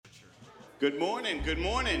Good morning, good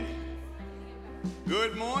morning,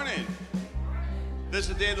 good morning. This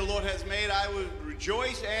is the day the Lord has made. I will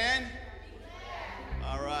rejoice and...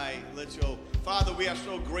 All right, let's go. Father, we are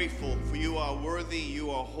so grateful for you are worthy, you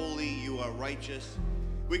are holy, you are righteous.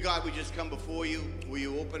 God, we just come before you. Will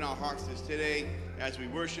you open our hearts this today as we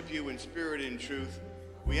worship you in spirit and in truth?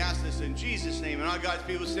 We ask this in Jesus' name. And all God's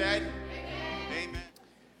people said, Amen. Amen.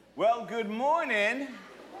 Well, good morning.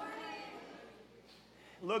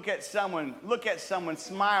 Look at someone,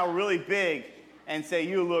 smile really big and say,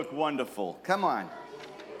 you look wonderful. Come on.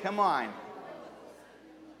 Come on.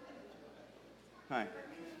 All right.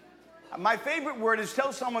 My favorite word is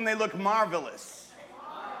tell someone they look marvelous.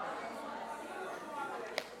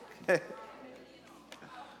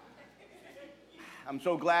 I'm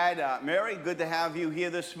so glad, Mary, good to have you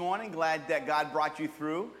here this morning. Glad that God brought you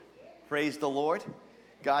through. Praise the Lord.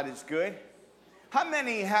 God is good. How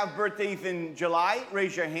many have birthdays in July?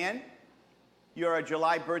 Raise your hand. You're a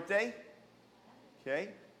July birthday? Okay,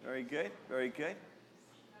 very good, very good.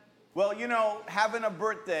 Well, you know, having a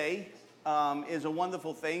birthday is a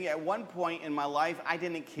wonderful thing. At one point in my life, I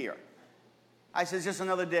didn't care. I said, it's just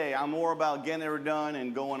another day. I'm more about getting it done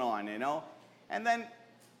and going on, you know? And then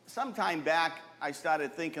sometime back, I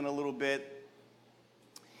started thinking a little bit,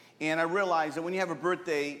 and I realized that when you have a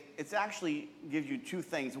birthday, it actually gives you two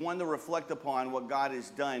things. One, to reflect upon what God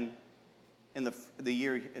has done in the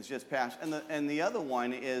year that's just passed. And the other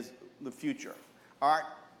one is the future. Art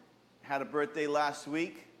had a birthday last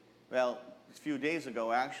week. Well, a few days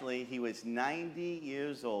ago, actually. He was 90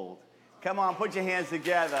 years old. Come on, put your hands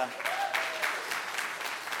together.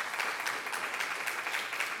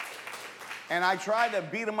 And I tried to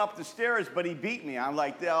beat him up the stairs, but he beat me. I'm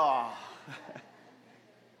like, oh.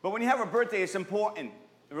 But when you have a birthday, it's important,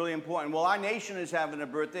 really important. Well, our nation is having a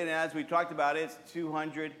birthday, and as we talked about, it's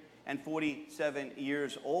 247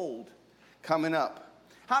 years old coming up.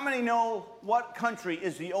 How many know what country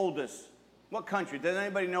is the oldest? What country? Does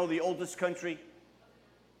anybody know the oldest country?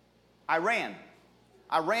 Iran.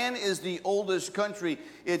 Iran is the oldest country.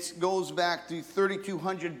 It goes back to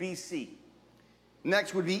 3200 BC.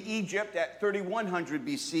 Next would be Egypt at 3100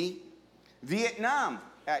 BC. Vietnam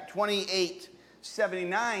at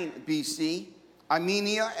 2879 BC,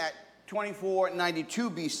 Armenia at 2492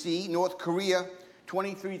 BC, North Korea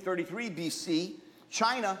 2333 BC,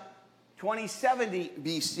 China 2070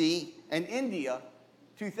 BC, and India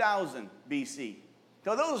 2000 BC.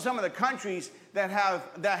 So those are some of the countries that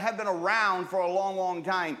have been around for a long, long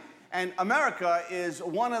time. And America is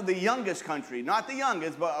one of the youngest countries, not the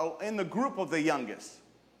youngest, but in the group of the youngest.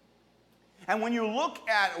 And when you look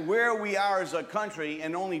at where we are as a country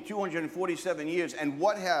in only 247 years and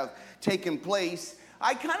what have taken place,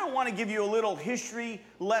 I kind of want to give you a little history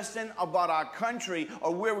lesson about our country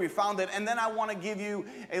or where we found it. And then I want to give you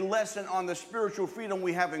a lesson on the spiritual freedom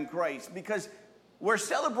we have in Christ. Because we're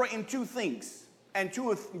celebrating two things, and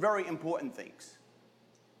two very important things.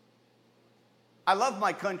 I love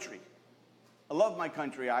my country. I love my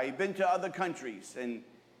country. I've been to other countries, and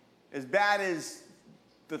as bad as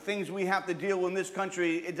the things we have to deal with in this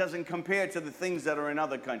country, it doesn't compare to the things that are in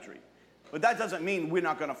other countries. But that doesn't mean we're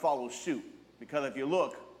not going to follow suit, because if you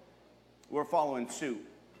look, we're following suit.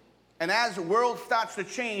 And as the world starts to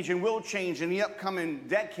change and will change in the upcoming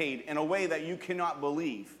decade in a way that you cannot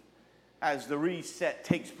believe, as the reset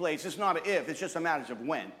takes place, it's not an if, it's just a matter of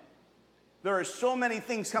when. There are so many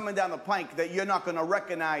things coming down the pike that you're not going to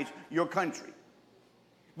recognize your country.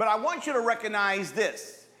 But I want you to recognize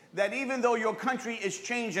this, that even though your country is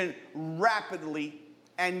changing rapidly,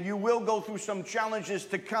 and you will go through some challenges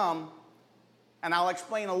to come, and I'll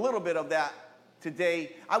explain a little bit of that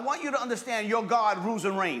today, I want you to understand your God rules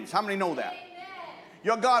and reigns. How many know that? Amen.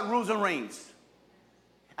 Your God rules and reigns.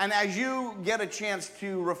 And as you get a chance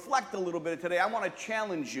to reflect a little bit today, I want to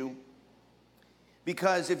challenge you,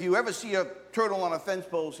 because if you ever see a turtle on a fence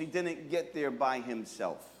post, he didn't get there by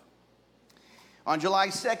himself. On July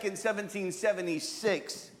 2nd,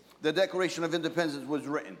 1776, the Declaration of Independence was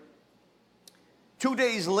written. 2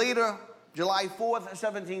 days later, July 4th,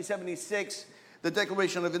 1776, the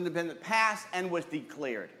Declaration of Independence passed and was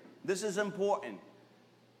declared. This is important.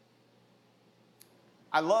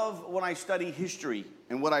 I love when I study history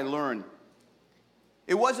and what I learn.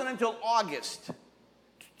 It wasn't until August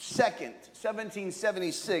 2nd,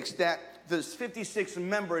 1776, that the 56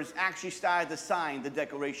 members actually started to sign the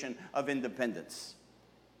Declaration of Independence.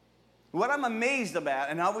 What I'm amazed about,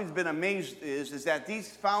 and I've always been amazed, is that these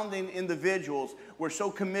founding individuals were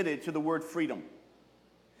so committed to the word freedom.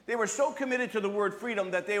 They were so committed to the word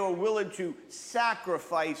freedom that they were willing to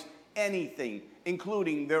sacrifice anything,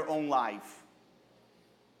 including their own life.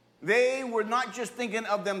 They were not just thinking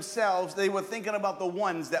of themselves, they were thinking about the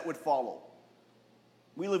ones that would follow.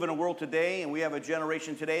 We live in a world today, and we have a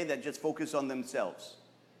generation today that just focus on themselves.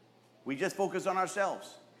 We just focus on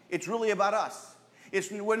ourselves. It's really about us.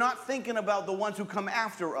 We're not thinking about the ones who come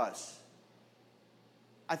after us.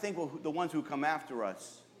 I think the ones who come after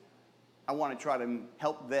us, I want to try to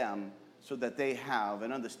help them so that they have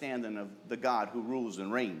an understanding of the God who rules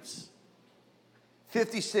and reigns.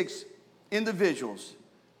 56 individuals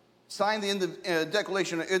signed the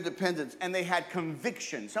Declaration of Independence, and they had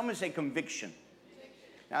conviction. Someone say conviction.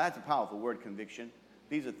 Now, that's a powerful word, conviction.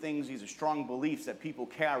 These are strong beliefs that people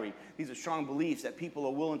carry. These are strong beliefs that people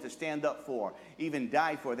are willing to stand up for, even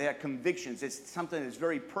die for. They have convictions. It's something that's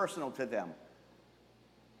very personal to them.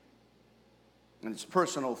 And it's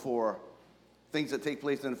personal for things that take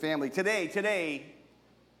place in the family. Today,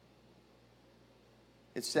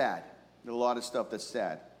 it's sad. There's a lot of stuff that's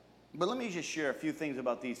sad. But let me just share a few things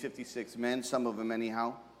about these 56 men, some of them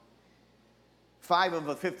anyhow. 5 of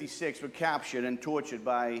the 56 were captured and tortured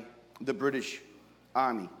by the British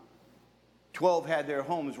Army. 12 had their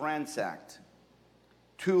homes ransacked.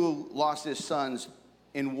 2 lost their sons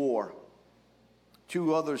in war.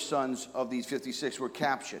 2 other sons of these 56 were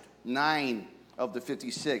captured. 9 of the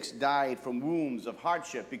 56 died from wounds of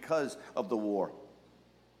hardship because of the war.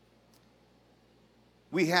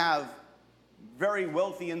 We have very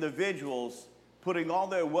wealthy individuals putting all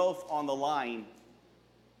their wealth on the line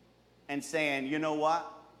and saying, you know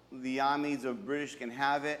what, the armies of British can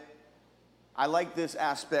have it. I like this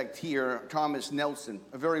aspect here. Thomas Nelson,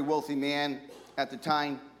 a very wealthy man at the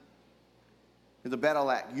time, in the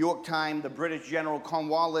battle at Yorktown, the British General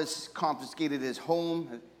Cornwallis confiscated his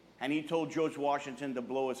home, and he told George Washington to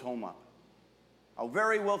blow his home up. A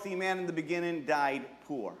very wealthy man in the beginning died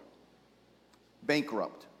poor,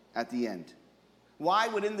 bankrupt at the end. Why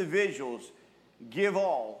would individuals give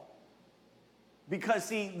all? Because,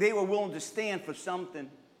 see, they were willing to stand for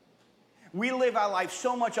something. We live our life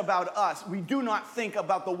so much about us, we do not think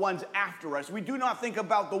about the ones after us. We do not think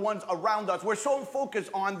about the ones around us. We're so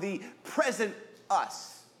focused on the present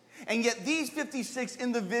us. And yet these 56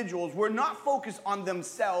 individuals were not focused on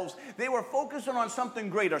themselves. They were focusing on something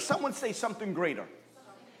greater. Someone say something greater.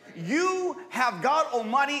 You have God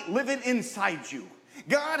Almighty living inside you.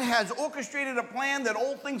 God has orchestrated a plan that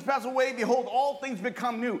all things pass away. Behold, all things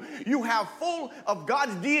become new. You have full of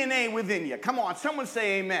God's DNA within you. Come on, someone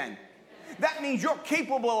say amen. That means you're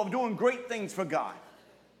capable of doing great things for God.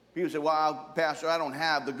 People say, well, Pastor, I don't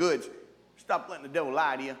have the goods. Stop letting the devil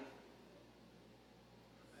lie to you.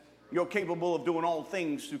 You're capable of doing all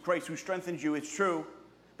things through Christ who strengthens you. It's true.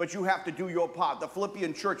 But you have to do your part. The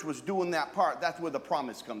Philippian church was doing that part. That's where the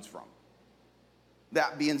promise comes from.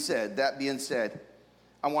 That being said,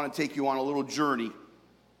 I want to take you on a little journey.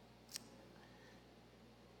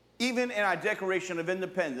 Even in our Declaration of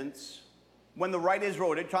Independence, when the writers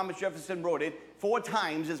wrote it, Thomas Jefferson wrote it, 4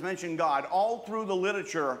 times is mentioned God. All through the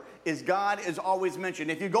literature God is always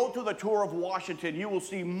mentioned. If you go to the tour of Washington, you will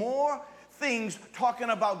see more things talking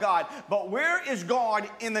about God. But where is God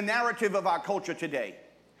in the narrative of our culture today?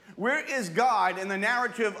 Where is God in the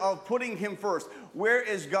narrative of putting him first? Where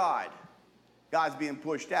is God? God's being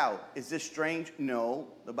pushed out. Is this strange? No.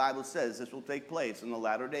 The Bible says this will take place in the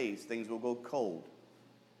latter days. Things will go cold.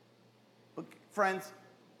 But friends,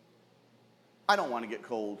 I don't want to get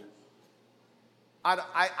cold.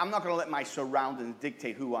 I'm not going to let my surroundings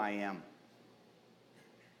dictate who I am.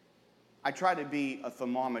 I try to be a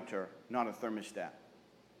thermometer, not a thermostat.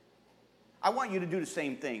 I want you to do the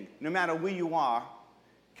same thing. No matter where you are,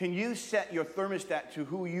 can you set your thermostat to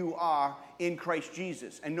who you are in Christ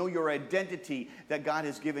Jesus and know your identity that God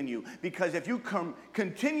has given you? Because if you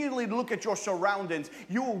continually look at your surroundings,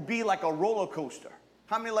 you will be like a roller coaster.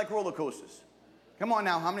 How many like roller coasters? Come on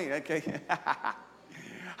now, how many? Okay.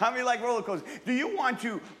 How many like roller coasters? Do you want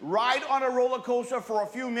to ride on a roller coaster for a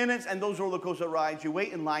few minutes, and those roller coaster rides, you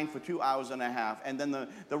wait in line for 2 hours and a half, and then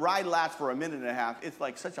the ride lasts for a minute and a half. It's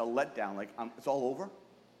like such a letdown, like it's all over.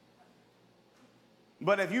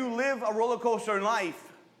 But if you live a roller coaster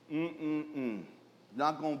life,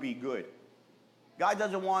 not going to be good. God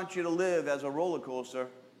doesn't want you to live as a roller coaster.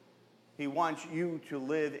 He wants you to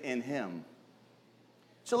live in him.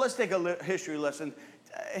 So let's take a history lesson.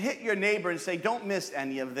 Hit your neighbor and say, don't miss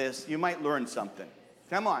any of this. You might learn something.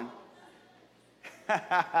 Come on.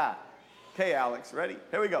 Okay, Alex, ready?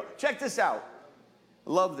 Here we go. Check this out.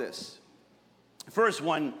 Love this. First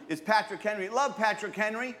one is Patrick Henry. Love Patrick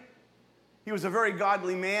Henry. He was a very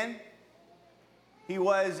godly man. He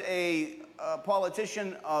was a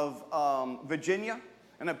politician of Virginia.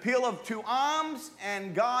 An appeal to arms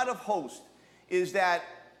and God of hosts is that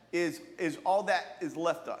is all that is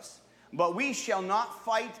left us. But we shall not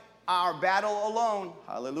fight our battle alone.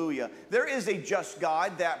 Hallelujah. There is a just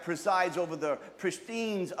God that presides over the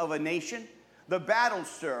pristines of a nation. The battle,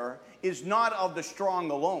 sir, is not of the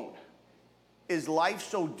strong alone. Is life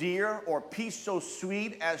so dear or peace so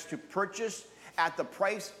sweet as to purchase at the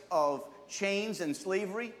price of chains and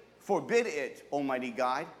slavery? Forbid it, Almighty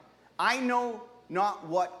God. I know not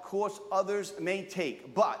what course others may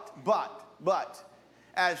take, but,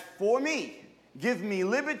 as for me, give me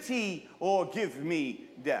liberty or give me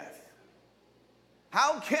death.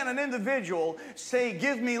 How can an individual say,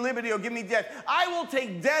 give me liberty or give me death? I will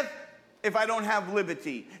take death if I don't have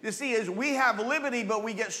liberty. You see, is we have liberty, but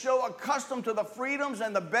we get so accustomed to the freedoms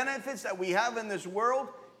and the benefits that we have in this world,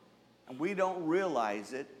 and we don't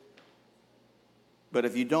realize it. But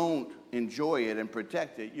if you don't enjoy it and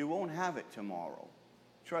protect it, you won't have it tomorrow.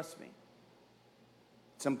 Trust me.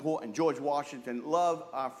 It's important. George Washington loved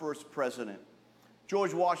our first president.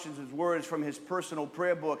 George Washington's words from his personal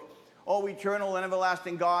prayer book, "O eternal and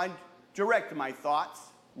everlasting God, direct my thoughts,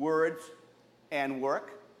 words, and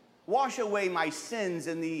work. Wash away my sins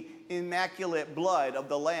in the immaculate blood of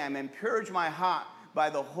the Lamb and purge my heart by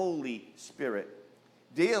the Holy Spirit.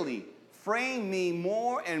 Daily frame me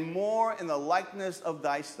more and more in the likeness of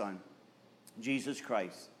thy Son, Jesus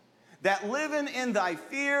Christ, that living in thy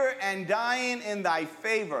fear and dying in thy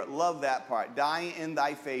favor," love that part, dying in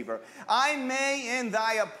thy favor, "I may in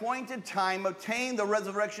thy appointed time obtain the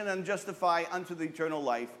resurrection and justify unto the eternal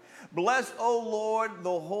life. Bless, O Lord,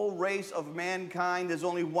 the whole race of mankind." There's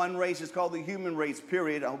only one race. It's called the human race,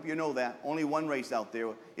 period. I hope you know that. Only one race out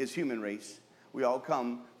there is human race. We all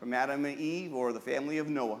come from Adam and Eve or the family of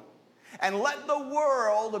Noah. "And let the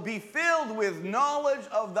world be filled with knowledge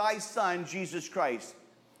of thy Son, Jesus Christ."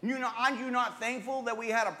 Aren't you not thankful that we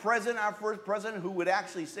had a president, our first president, who would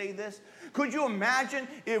actually say this? Could you imagine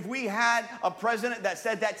if we had a president that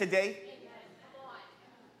said that today?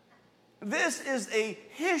 This is a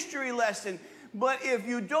history lesson, but if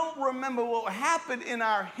you don't remember what happened in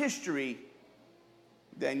our history,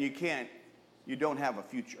 then you don't have a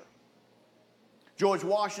future. George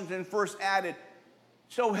Washington first added,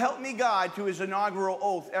 "So help me God," to his inaugural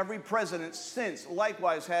oath. Every president since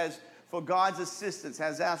likewise has asked God for God's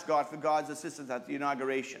assistance at the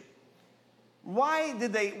inauguration. Why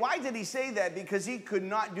did he say that? Because he could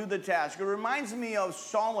not do the task. It reminds me of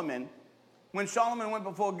Solomon, when Solomon went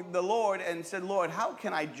before the Lord and said, "Lord, how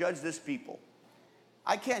can I judge this people?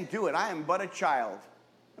 I can't do it. I am but a child."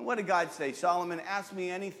 And what did God say? "Solomon, ask me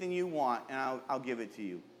anything you want, and I'll give it to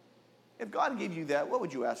you." If God gave you that, what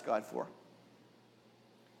would you ask God for?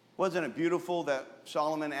 Wasn't it beautiful that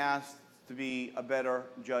Solomon asked to be a better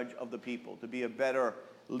judge of the people, to be a better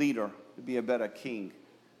leader, to be a better king?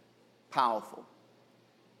 Powerful.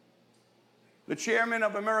 The chairman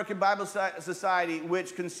of American Bible Society,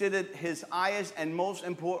 which considered his highest and most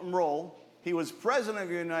important role, he was president of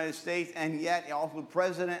the United States, and yet also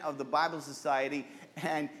president of the Bible Society,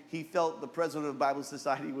 and he felt the president of the Bible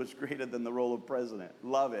Society was greater than the role of president.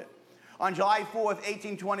 Love it. On July 4th,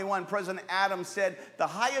 1821, President Adams said, "The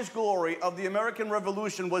highest glory of the American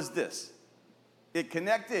Revolution was this: it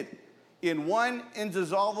connected in one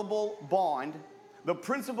indissoluble bond the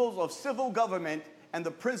principles of civil government and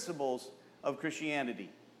the principles of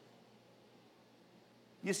Christianity."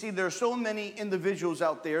 You see, there are so many individuals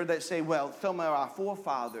out there that say, well, some of our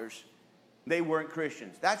forefathers, they weren't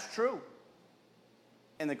Christians. That's true.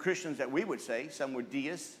 And the Christians that we would say, some were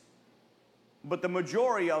deists. But the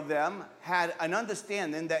majority of them had an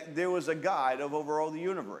understanding that there was a God over all the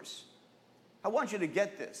universe. I want you to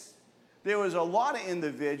get this. There was a lot of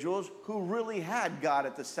individuals who really had God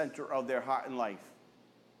at the center of their heart and life.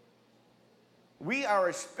 We are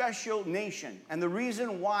a special nation, and the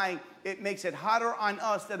reason why it makes it harder on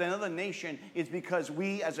us than another nation is because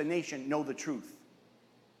we as a nation know the truth.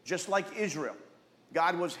 Just like Israel.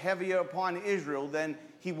 God was heavier upon Israel than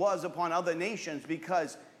he was upon other nations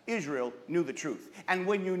because Israel knew the truth. And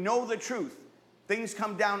when you know the truth, things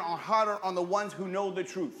come down harder on the ones who know the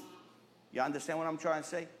truth. You understand what I'm trying to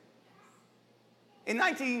say? In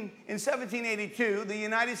 1782, the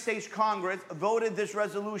United States Congress voted this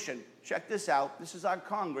resolution. Check this out. This is our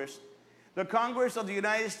Congress. The Congress of the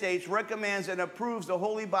United States recommends and approves the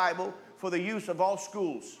Holy Bible for the use of all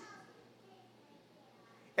schools.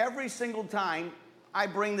 Every single time I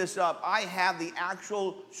bring this up, I have the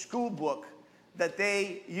actual school book that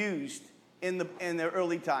they used in their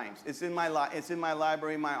early times. It's in my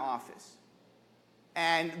library, in my office.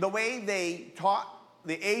 And the way they taught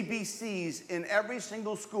the ABCs in every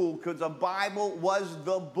single school, because the Bible was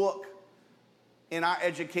the book in our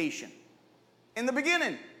education. In the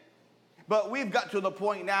beginning. But we've got to the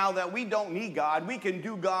point now that we don't need God. We can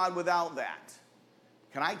do God without that.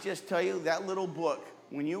 Can I just tell you, that little book,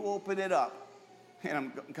 when you open it up, and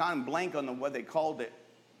I'm kind of blank on what they called it,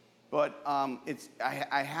 but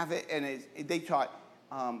I have it, and they taught,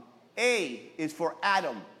 A is for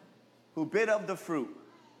Adam, who bit of the fruit.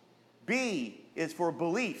 B is for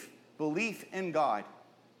belief in God.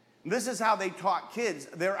 This is how they taught kids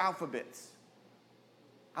their alphabets.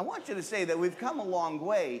 I want you to say that we've come a long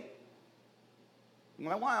way. And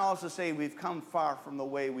I want to also say we've come far from the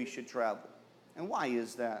way we should travel. And why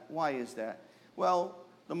is that? Why is that? Well,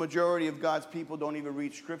 the majority of God's people don't even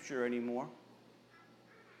read Scripture anymore.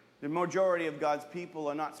 The majority of God's people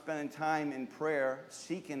are not spending time in prayer,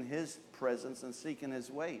 seeking His presence and seeking His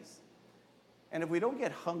ways. And if we don't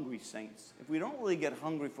get hungry, saints, if we don't really get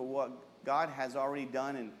hungry for what God has already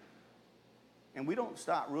done, and we don't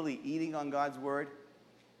start really eating on God's word,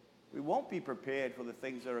 we won't be prepared for the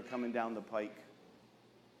things that are coming down the pike.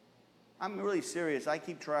 I'm really serious. I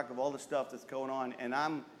keep track of all the stuff that's going on, and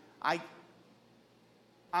I'm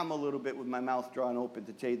a little bit with my mouth drawn open,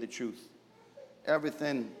 to tell you the truth.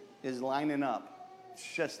 Everything is lining up. It's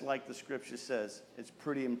just like the scripture says. It's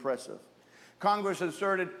pretty impressive. Congress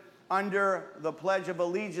inserted under the Pledge of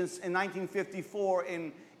Allegiance in 1954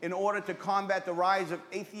 in order to combat the rise of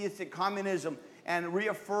atheistic communism and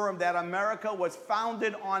reaffirm that America was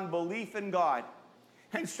founded on belief in God.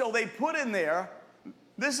 And so they put in there,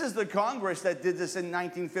 this is the Congress that did this in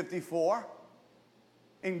 1954.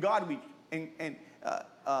 In God,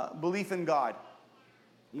 belief in God.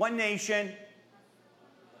 One nation.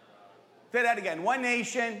 Say that again. One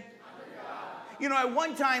nation. You know, at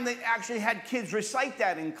one time they actually had kids recite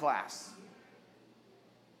that in class.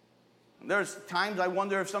 There's times I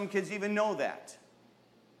wonder if some kids even know that.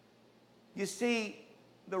 You see,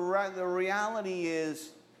 the reality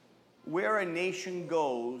is where a nation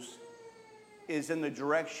goes is in the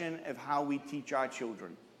direction of how we teach our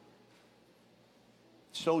children.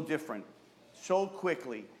 So different, so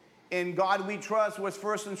quickly. In God We Trust was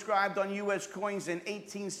first inscribed on U.S. coins in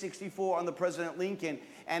 1864 under President Lincoln.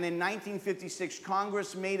 And in 1956,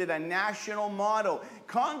 Congress made it a national motto.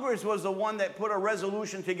 Congress was the one that put a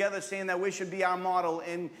resolution together saying that we should be our model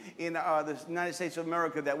in the United States of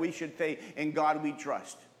America, that we should say, in God we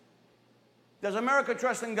trust. Does America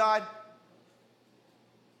trust in God?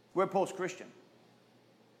 We're post-Christian.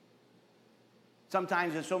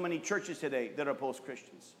 Sometimes there's so many churches today that are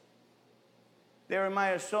post-Christians. There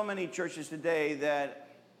are so many churches today that,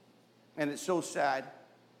 and it's so sad.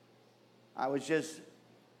 I was just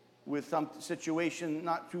with some situation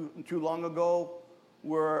not too long ago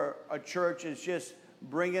where a church is just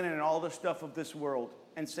bringing in all the stuff of this world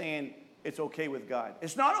and saying it's okay with God.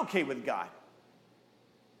 It's not okay with God.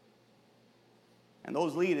 And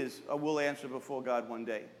those leaders will answer before God one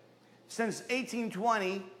day. Since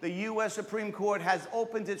 1820, the U.S. Supreme Court has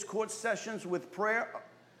opened its court sessions with prayer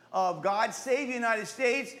of God save the United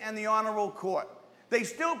States and the honorable court. They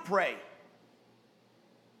still pray.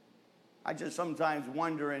 I just sometimes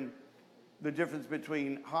wondering the difference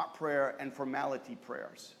between heart prayer and formality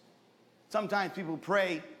prayers. Sometimes people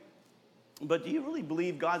pray, but do you really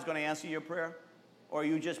believe God's going to answer your prayer? Or are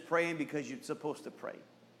you just praying because you're supposed to pray?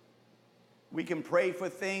 We can pray for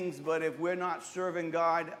things, but if we're not serving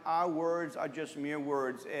God, our words are just mere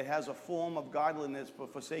words. It has a form of godliness,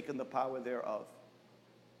 but forsaken the power thereof.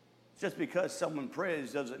 Just because someone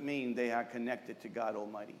prays doesn't mean they are connected to God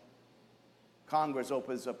Almighty. Congress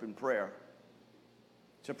opens up in prayer.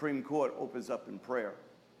 Supreme Court opens up in prayer.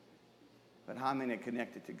 But how many are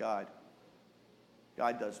connected to God?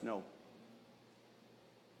 God does know.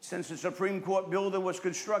 Since the Supreme Court building was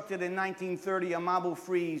constructed in 1930, a marble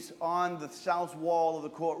frieze on the south wall of the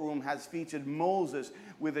courtroom has featured Moses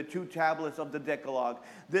with the 2 tablets of the Decalogue.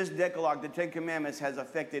 This Decalogue, the 10 Commandments, has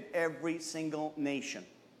affected every single nation.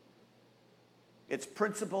 Its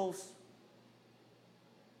principles,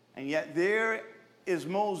 and yet there is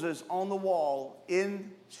Moses on the wall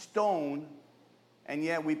in stone, and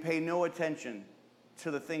yet we pay no attention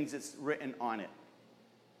to the things that's written on it.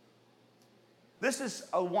 This is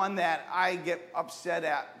one that I get upset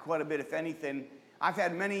at quite a bit, if anything. I've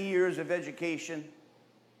had many years of education,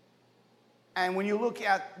 and when you look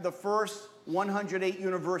at the first 108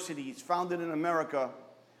 universities founded in America,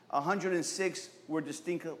 106 were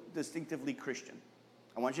distinctively Christian.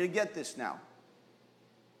 I want you to get this now.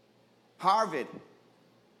 Harvard,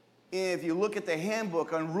 if you look at the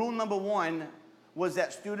handbook, on rule number 1 was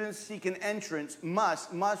that students seeking entrance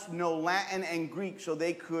must know Latin and Greek so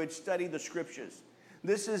they could study the scriptures.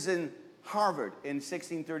 This is in Harvard in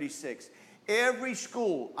 1636. Every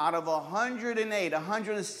school out of 108,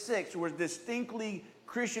 106 were distinctly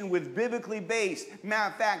Christian with biblically based. Matter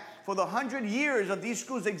of fact, for the 100 years of these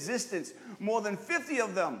schools' existence, more than 50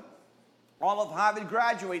 of them, all of Harvard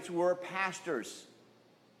graduates, were pastors.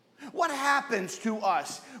 What happens to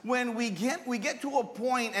us when we get to a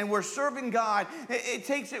point and we're serving God? It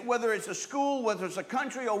takes it, whether it's a school, whether it's a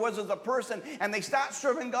country, or whether it's a person, and they start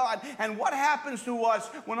serving God. And what happens to us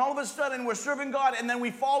when all of a sudden we're serving God and then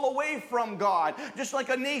we fall away from God? Just like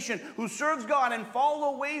a nation who serves God and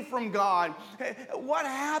fall away from God. What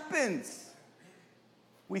happens?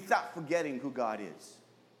 We start forgetting who God is,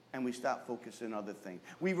 and we start focusing on other things.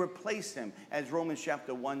 We replace him, as Romans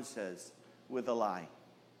chapter 1 says, with a lie.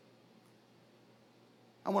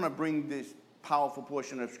 I want to bring this powerful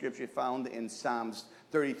portion of Scripture found in Psalms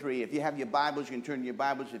 33. If you have your Bibles, you can turn to your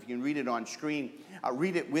Bibles. If you can read it on screen,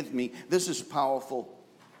 read it with me. This is powerful.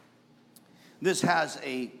 This has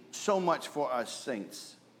so much for us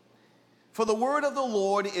saints. For the word of the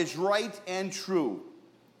Lord is right and true.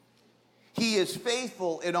 He is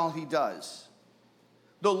faithful in all he does.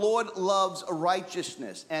 The Lord loves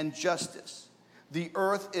righteousness and justice. The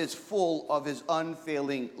earth is full of his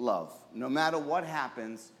unfailing love. No matter what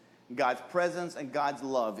happens, God's presence and God's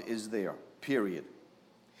love is there, period.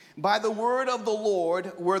 By the word of the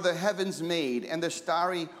Lord were the heavens made, and the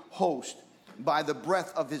starry host by the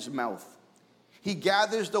breath of his mouth. He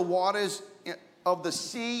gathers the waters of the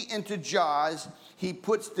sea into jars. He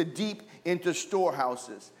puts the deep into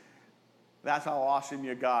storehouses. That's how awesome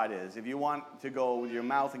your God is. If you want to go with your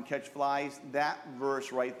mouth and catch flies, that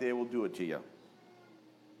verse right there will do it to you.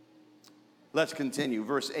 Let's continue.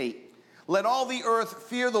 Verse 8. Let all the earth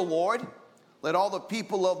fear the Lord. Let all the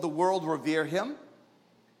people of the world revere him.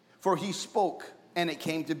 For he spoke, and it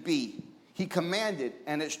came to be. He commanded,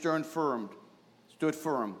 and it stood firm.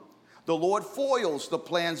 The Lord foils the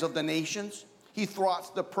plans of the nations. He thwarts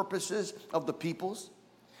the purposes of the peoples.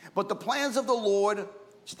 But the plans of the Lord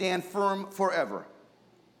stand firm forever.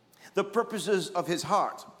 The purposes of his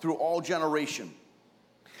heart through all generation.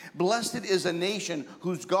 Blessed is a nation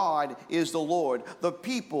whose God is the Lord, the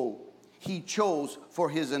people he chose for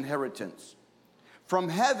his inheritance. From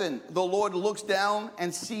heaven the Lord looks down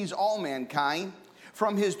and sees all mankind.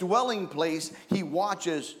 From his dwelling place he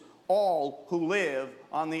watches all who live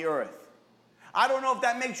on the earth. I don't know if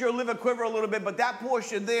that makes your liver quiver a little bit, but that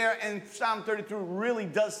portion there in Psalm 33 really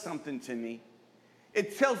does something to me.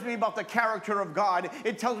 It tells me about the character of God.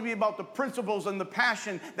 It tells me about the principles and the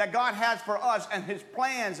passion that God has for us and his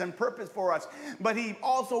plans and purpose for us. But he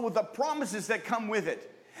also with the promises that come with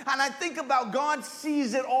it. And I think about God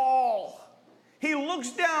sees it all. He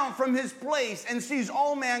looks down from his place and sees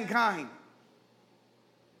all mankind.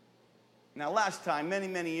 Now last time, many,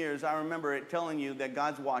 many years, I remember it telling you that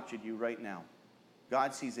God's watching you right now.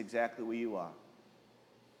 God sees exactly where you are.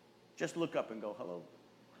 Just look up and go, hello.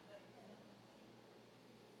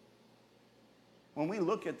 When we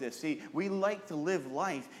look at this, see, we like to live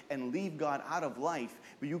life and leave God out of life,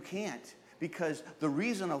 but you can't, because the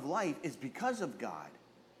reason of life is because of God.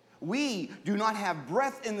 We do not have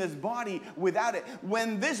breath in this body without it.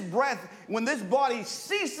 When this body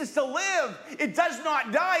ceases to live, it does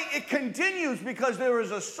not die, it continues because there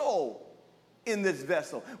is a soul in this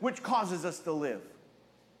vessel, which causes us to live.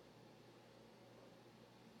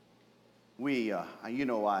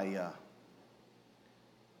 I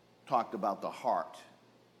talked about the heart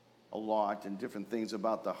a lot and different things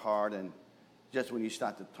about the heart, and just when you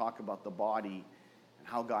start to talk about the body and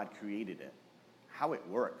how God created it, how it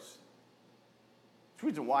works. It's the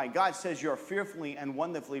reason why God says you're fearfully and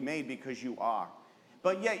wonderfully made, because you are.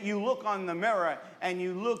 But yet you look on the mirror and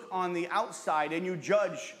you look on the outside and you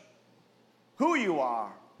judge who you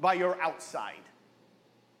are by your outside.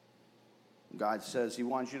 God says he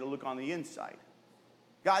wants you to look on the inside.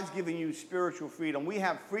 God's giving you spiritual freedom. We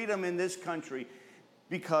have freedom in this country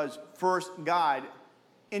because first God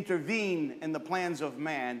intervened in the plans of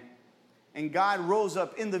man, and God rose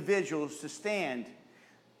up individuals to stand.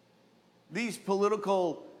 These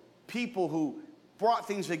political people who brought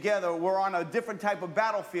things together were on a different type of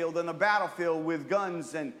battlefield than a battlefield with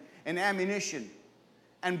guns and ammunition.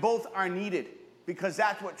 And both are needed, because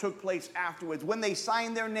that's what took place afterwards. When they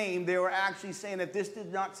signed their name, they were actually saying if this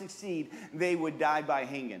did not succeed, they would die by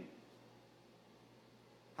hanging.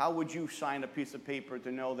 How would you sign a piece of paper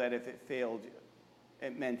to know that if it failed,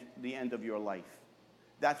 it meant the end of your life?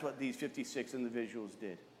 That's what these 56 individuals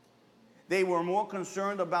did. They were more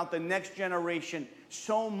concerned about the next generation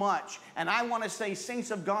so much. And I want to say, saints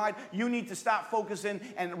of God, you need to start focusing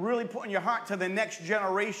and really putting your heart to the next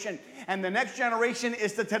generation. And the next generation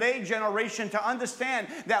is the today generation, to understand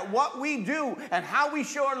that what we do and how we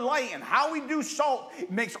show our light and how we do salt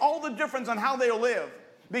makes all the difference on how they live.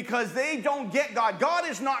 because they don't get God. God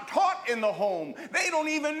is not taught in the home. They don't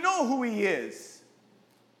even know who he is.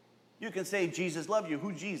 You can say, Jesus loves you.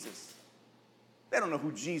 Who's Jesus? They don't know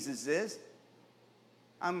who Jesus is.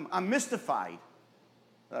 I'm mystified.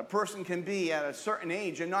 A person can be at a certain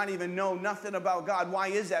age and not even know nothing about God. Why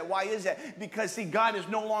is that? Why is that? Because, see, God is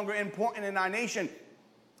no longer important in our nation.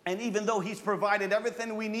 And even though he's provided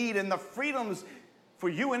everything we need and the freedoms for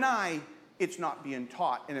you and I, it's not being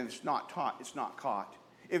taught. And if it's not taught, it's not caught.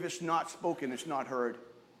 If it's not spoken, it's not heard.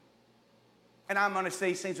 And I'm going to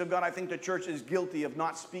say, saints of God, I think the church is guilty of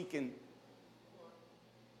not speaking.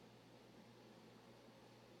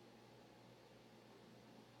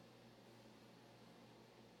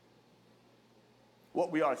 What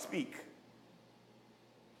we ought to speak.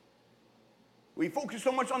 We focus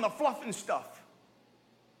so much on the fluff and stuff,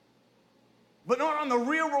 but not on the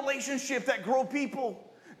real relationships that grow people,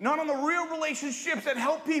 not on the real relationships that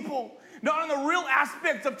help people, not on the real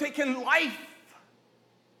aspects of taking life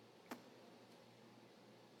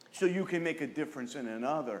so you can make a difference in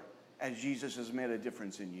another as Jesus has made a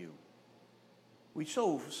difference in you. We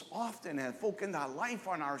so often have focused our life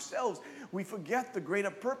on ourselves. We forget the greater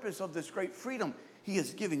purpose of this great freedom he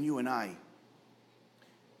has given you and I.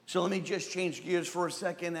 So let me just change gears for a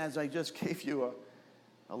second, as I just gave you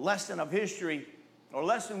a lesson of history, or a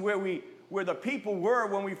lesson where the people were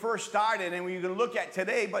when we first started, and we're going to look at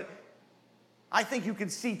today. But I think you can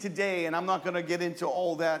see today, and I'm not going to get into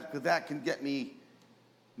all that because that can get me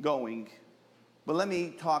going. But let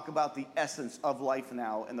me talk about the essence of life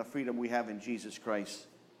now and the freedom we have in Jesus Christ.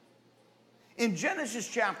 In Genesis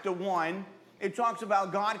chapter 1, it talks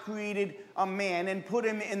about God created a man and put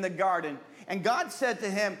him in the garden. And God said to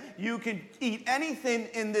him, you can eat anything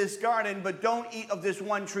in this garden, but don't eat of this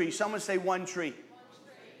one tree. Someone say one tree.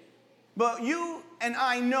 But you and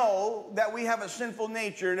I know that we have a sinful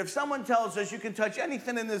nature. And if someone tells us you can touch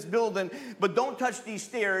anything in this building, but don't touch these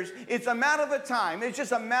stairs, it's a matter of a time. It's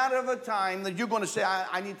just a matter of a time that you're going to say,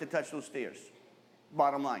 I need to touch those stairs.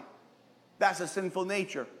 Bottom line. That's a sinful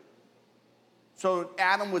nature. So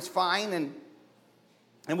Adam was fine,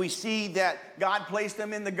 and we see that God placed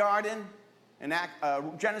him in the garden. And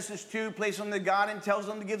Genesis 2, placed him in the garden, tells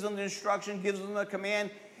him, gives him the instruction, gives him the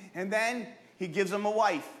command. And then he gives him a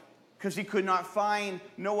wife, because he could not find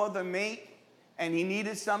no other mate, and he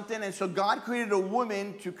needed something. And so God created a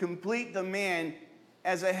woman to complete the man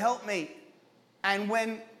as a helpmate. And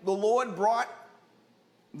when the Lord brought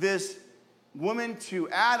this woman to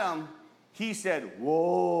Adam, he said,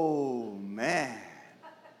 whoa, man.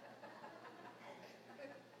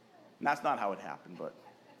 And that's not how it happened, but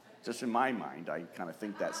just in my mind, I kind of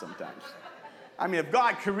think that sometimes. I mean, if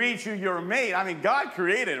God creates you, you're a mate. I mean, God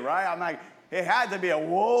created, right? I'm like, it had to be a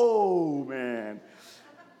whoa, man.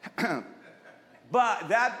 But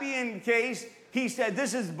that being the case, he said,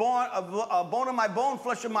 this is bone of my bone,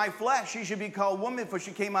 flesh of my flesh. She should be called woman, for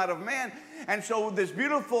she came out of man. And so this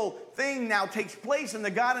beautiful thing now takes place in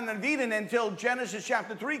the Garden of Eden until Genesis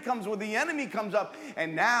chapter 3 comes, where the enemy comes up.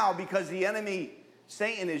 And now, because the enemy,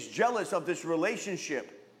 Satan, is jealous of this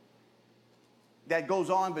relationship that goes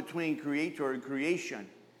on between creator and creation,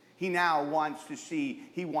 he now wants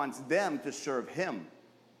them to serve him.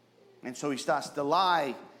 And so he starts to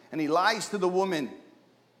lie, and he lies to the woman.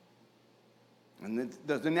 And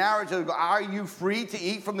the narrative goes, are you free to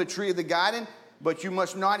eat from the tree of the garden? But you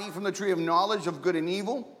must not eat from the tree of knowledge of good and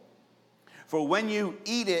evil. For when you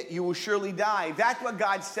eat it, you will surely die. That's what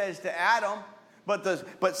God says to Adam.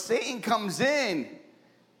 But Satan comes in,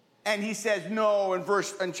 and he says, no,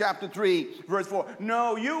 in chapter 3, verse 4,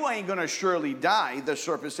 no, you ain't going to surely die, the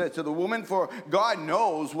serpent said to the woman, for God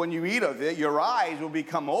knows when you eat of it, your eyes will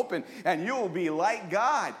become open, and you will be like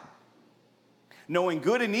God, knowing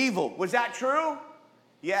good and evil. Was that true?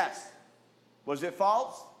 Yes. Was it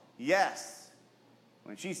false? Yes.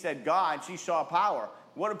 When she said God, she saw power.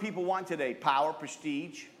 What do people want today? Power,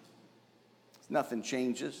 prestige. Nothing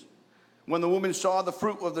changes. When the woman saw the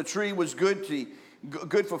fruit of the tree was good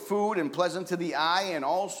for food and pleasant to the eye, and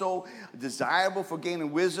also desirable for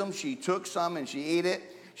gaining wisdom, she took some and she ate it.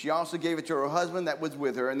 She also gave it to her husband that was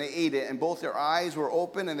with her, and they ate it, and both their eyes were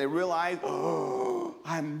open, and they realized, oh,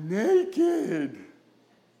 I'm naked.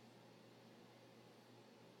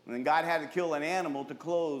 And then God had to kill an animal to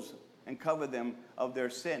clothe and cover them of their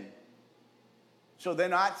sin. So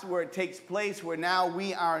then that's where it takes place, where now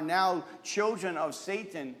we are now children of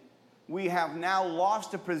Satan. We have now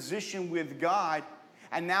lost a position with God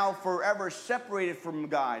and now forever separated from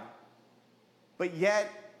God. But yet,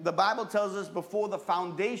 the Bible tells us before the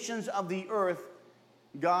foundations of the earth,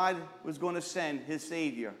 God was going to send his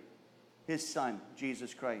Savior, his Son,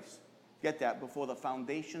 Jesus Christ. Get that? Before the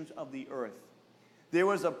foundations of the earth. There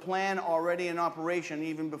was a plan already in operation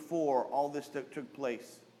even before all this took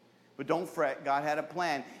place. But don't fret, God had a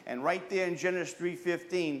plan. And right there in Genesis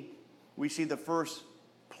 3:15, we see the first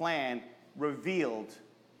plan revealed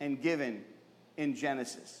and given in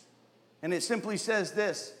Genesis. And it simply says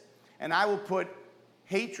this, and I will put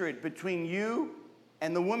hatred between you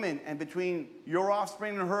and the woman, and between your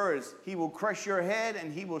offspring and hers. He will crush your head,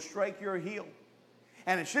 and he will strike your heel.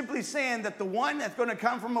 And it's simply saying that the one that's going to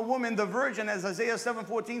come from a woman, the virgin, as Isaiah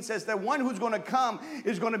 7:14 says, the one who's going to come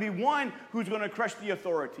is going to be one who's going to crush the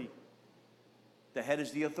authority. The head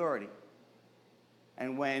is the authority.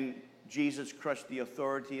 And when Jesus crushed the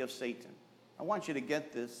authority of Satan, I want you to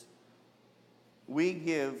get this. We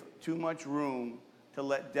give too much room to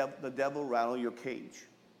let the devil rattle your cage,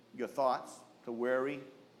 your thoughts, to worry.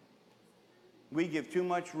 We give too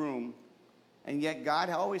much room, and yet God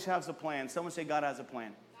always has a plan. Someone say, God has a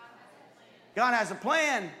plan. God has a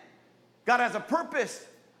plan. God has a purpose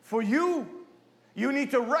for you. You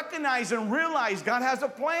need to recognize and realize God has a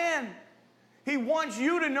plan. He wants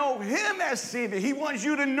you to know Him as Savior. He wants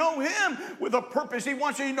you to know Him with a purpose. He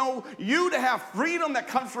wants you to know you to have freedom that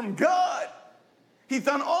comes from God. He's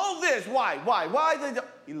done all this. Why?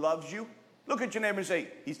 He loves you. Look at your neighbor and say,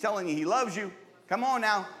 He's telling you He loves you. Come on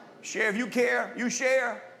now. Share if you care. You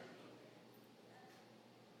share.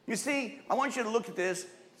 You see, I want you to look at this.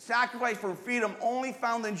 Sacrifice for freedom only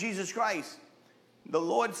found in Jesus Christ. The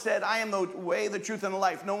Lord said, I am the way, the truth, and the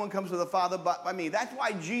life. No one comes to the Father but by me. That's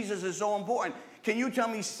why Jesus is so important. Can you tell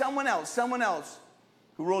me someone else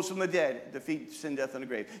who rose from the dead, defeat sin, death, and the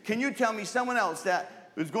grave? Can you tell me someone else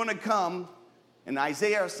that is going to come in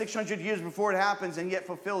Isaiah 600 years before it happens and yet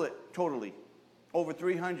fulfill it totally? Over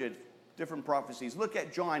 300 different prophecies. Look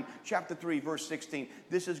at John chapter 3, verse 16.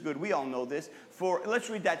 This is good. We all know this. Let's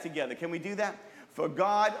read that together. Can we do that? For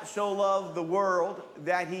God so loved the world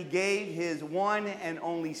that He gave His one and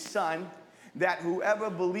only Son, that whoever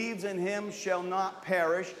believes in Him shall not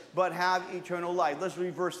perish, but have eternal life. Let's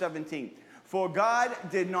read verse 17. For God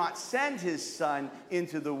did not send His Son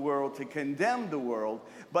into the world to condemn the world,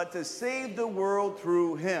 but to save the world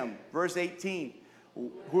through Him. Verse 18.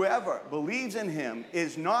 Whoever believes in Him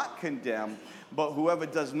is not condemned, but whoever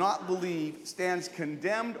does not believe stands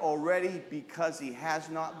condemned already, because he has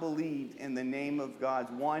not believed in the name of God's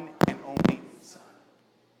one and only Son.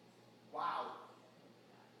 Wow.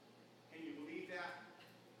 Can you believe that?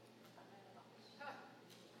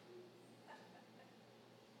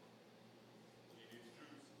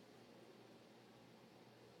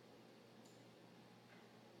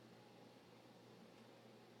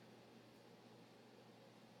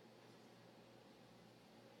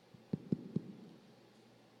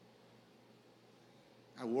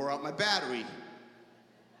 I wore out my battery.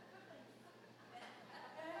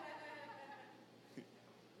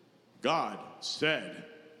 God said,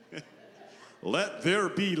 let there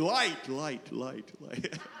be light.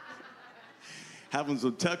 Having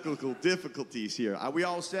some technical difficulties here. Are we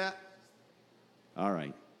all set? All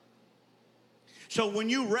right. So when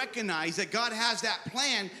you recognize that God has that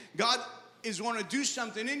plan, God is going to do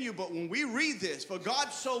something in you. But when we read this, for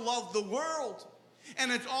God so loved the world,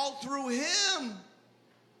 and it's all through Him.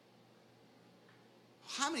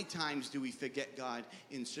 How many times do we forget God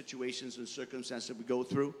in situations and circumstances that we go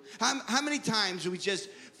through? How many times do we just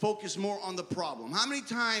focus more on the problem? How many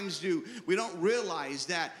times do we don't realize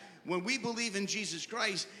that when we believe in Jesus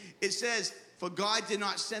Christ, it says, for God did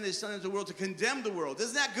not send His Son into the world to condemn the world.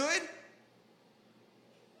 Isn't that good?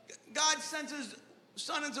 God sent His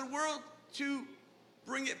Son into the world to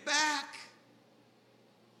bring it back.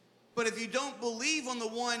 But if you don't believe on the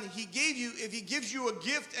one He gave you, if He gives you a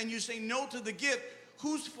gift and you say no to the gift,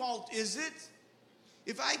 whose fault is it?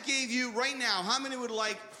 If I gave you right now, how many would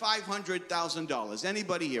like $500,000?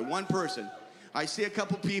 Anybody here? One person. I see a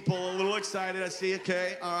couple people a little excited. I see,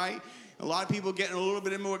 okay, all right. A lot of people getting a little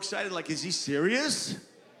bit more excited, like, is he serious?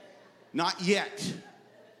 Not yet.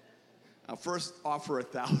 I'll first offer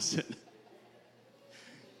 1,000.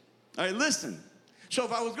 All right, listen. So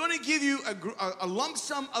if I was going to give you a lump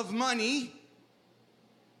sum of money,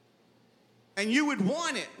 and you would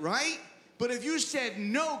want it, right? But if you said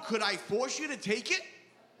no, could I force you to take it?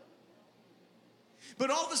 But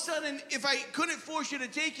all of a sudden, if I couldn't force you to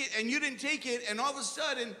take it and you didn't take it, and all of a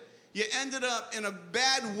sudden you ended up in a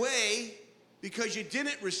bad way because you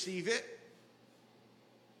didn't receive it,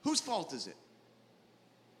 whose fault is it?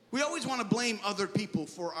 We always want to blame other people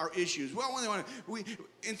for our issues.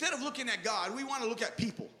 Instead of looking at God, we want to look at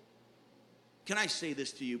people. Can I say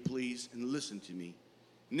this to you, please, and listen to me?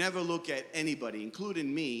 Never look at anybody,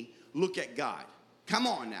 including me. Look at God. Come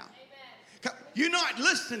on now. Amen. You're not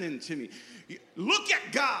listening to me. Look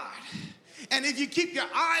at God And if you keep your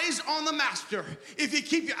eyes on the Master, if you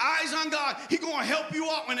keep your eyes on God, He's going to help you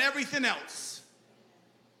out on everything else.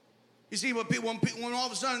 You see, when all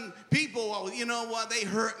of a sudden people, well, you know what, they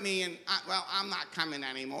hurt me, and I'm not coming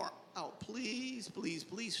anymore. Oh, please, please,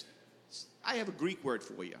 please. I have a Greek word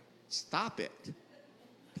for you. Stop it.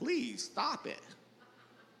 Please, stop it.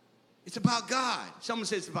 It's about God. Someone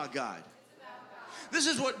say it's about God. This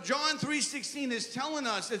is what John 3:16 is telling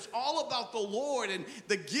us. It's all about the Lord and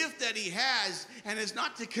the gift that He has. And it's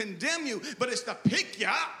not to condemn you, but it's to pick you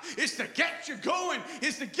up. It's to get you going.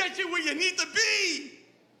 It's to get you where you need to be.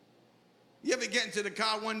 You ever get into the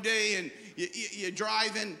car one day and you're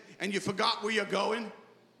driving and you forgot where you're going?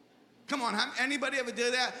 Come on, anybody ever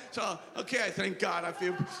did that? So, okay, I thank God. I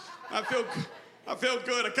feel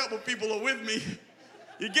good. A couple people are with me.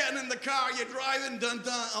 You're getting in the car, you're driving, dun.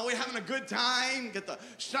 Oh, we're having a good time. Get the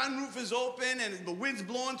sunroof is open and the wind's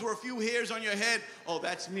blowing through a few hairs on your head. Oh,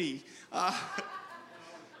 that's me. And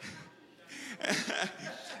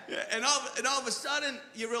all of a sudden,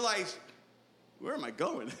 you realize, where am I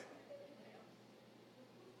going?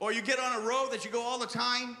 Or you get on a road that you go all the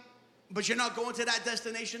time, but you're not going to that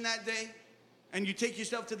destination that day. And you take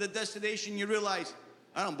yourself to the destination, you realize,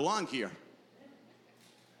 I don't belong here.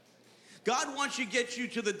 God wants to get you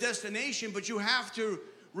to the destination, but you have to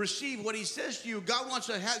receive what He says to you. God wants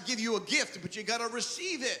to give you a gift, but you got to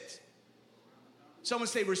receive it. Someone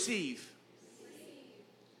say receive.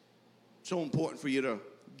 So important for you to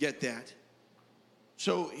get that.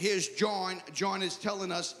 So here's John. John is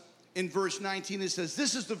telling us in verse 19, it says,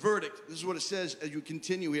 this is the verdict. This is what it says as you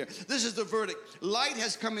continue here. This is the verdict. Light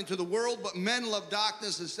has come into the world, but men love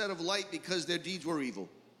darkness instead of light because their deeds were evil.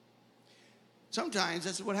 Sometimes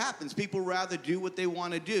that's what happens. People rather do what they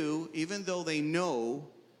want to do, even though they know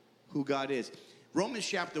who God is. Romans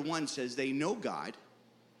chapter 1 says they know God,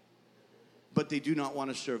 but they do not want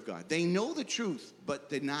to serve God. They know the truth, but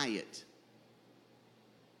deny it.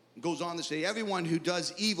 It goes on to say, everyone who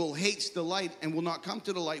does evil hates the light and will not come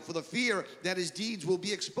to the light for the fear that his deeds will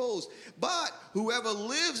be exposed. But whoever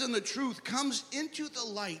lives in the truth comes into the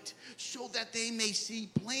light so that they may see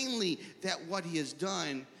plainly that what he has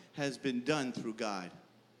done has been done through God.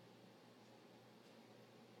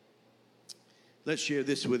 Let's share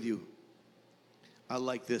this with you. I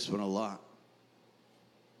like this one a lot.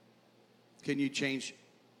 Can you change?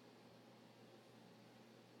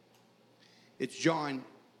 It's John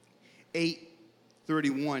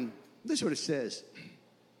 8:31. This is what it says.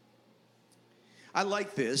 I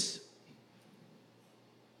like this.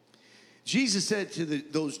 Jesus said to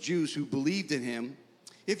those Jews who believed in Him,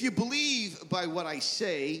 if you believe by what I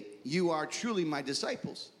say, you are truly my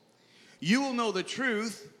disciples. You will know the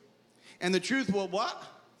truth, and the truth will what?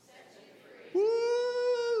 Set you free.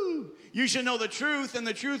 Woo! You should know the truth, and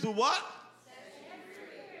the truth will what? Set you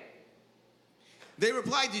free. They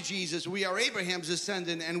replied to Jesus, we are Abraham's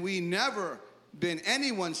descendant, and we never been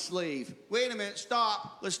anyone's slave. Wait a minute,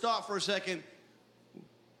 stop. Let's stop for a second.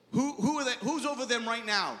 Who are they? Who's over them right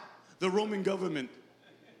now? The Roman government.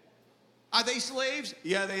 Are they slaves?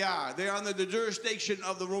 Yeah, they are. They're under the jurisdiction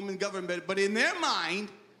of the Roman government. But in their mind,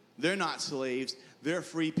 they're not slaves. They're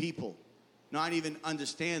free people. Not even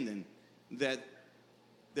understanding that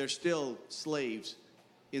they're still slaves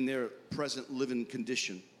in their present living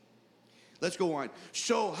condition. Let's go on.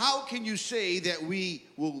 So how can you say that we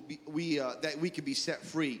can be set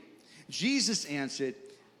free? Jesus answered,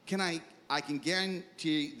 I can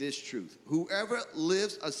guarantee this truth. Whoever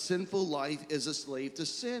lives a sinful life is a slave to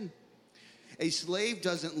sin. A slave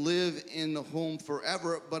doesn't live in the home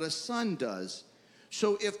forever, but a son does.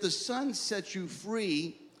 So if the Son sets you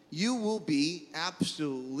free, you will be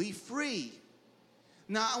absolutely free.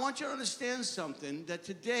 Now, I want you to understand something, that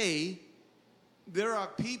today there are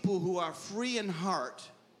people who are free in heart,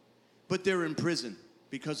 but they're in prison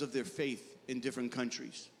because of their faith in different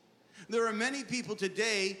countries. There are many people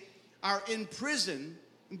today are in prison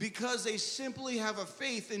because they simply have a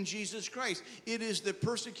faith in Jesus Christ. It is the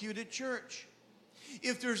persecuted church.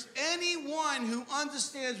 If there's anyone who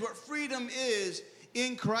understands what freedom is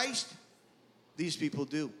in Christ, these people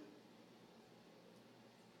do.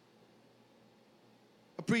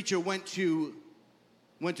 A preacher went to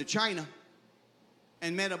China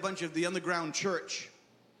and met a bunch of the underground church.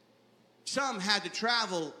 Some had to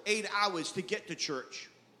travel 8 hours to get to church.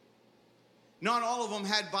 Not all of them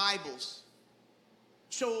had Bibles.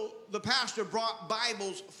 So the pastor brought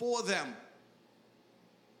Bibles for them.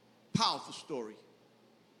 Powerful story.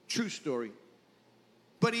 True story.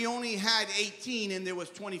 But he only had 18 and there was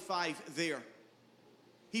 25 there.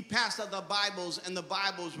 He passed out the Bibles and the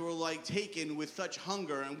Bibles were like taken with such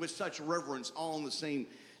hunger and with such reverence, all in the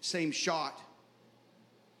same shot.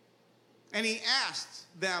 And he asked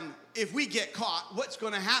them, if we get caught, what's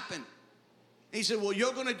going to happen? And he said, well,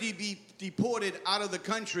 you're going to be deported out of the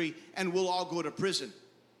country and we'll all go to prison.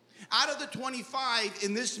 Out of the 25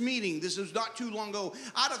 in this meeting, this was not too long ago,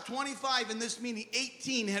 out of 25 in this meeting,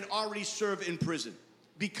 18 had already served in prison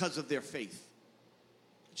because of their faith.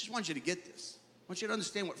 I just want you to get this. I want you to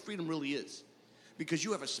understand what freedom really is, because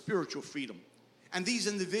you have a spiritual freedom. And these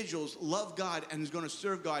individuals love God and is going to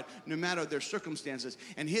serve God no matter their circumstances.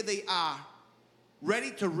 And here they are,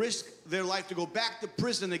 ready to risk their life to go back to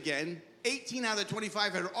prison again. 18 out of the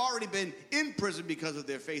 25 had already been in prison because of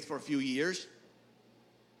their faith for a few years.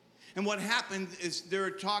 And what happened is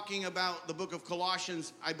they're talking about the book of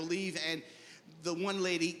Colossians, I believe, and the one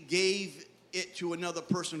lady gave it to another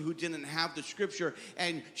person who didn't have the scripture,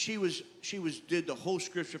 and she did the whole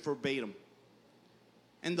scripture verbatim.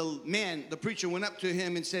 And the preacher went up to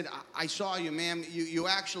him and said, I saw you, ma'am. You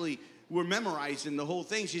actually were memorizing the whole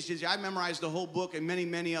thing. She says, I memorized the whole book and many,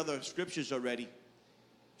 many other scriptures already.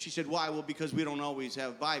 She said, why? Well, because we don't always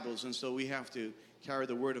have Bibles, and so we have to carry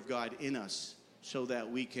the Word of God in us so that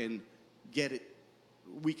we can get it,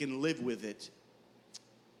 we can live with it.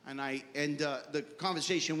 And the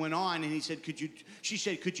conversation went on, and she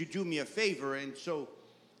said, could you do me a favor? And so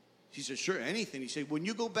he said, sure, anything. He said, when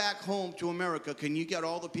you go back home to America, can you get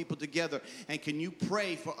all the people together and can you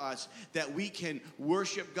pray for us that we can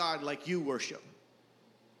worship God like you worship?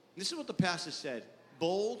 And this is what the pastor said,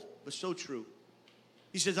 bold but so true.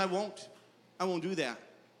 He says, I won't do that.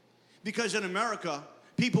 Because in America,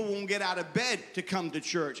 people won't get out of bed to come to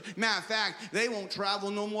church. Matter of fact, they won't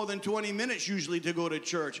travel no more than 20 minutes usually to go to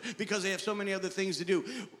church because they have so many other things to do.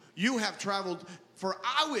 You have traveled for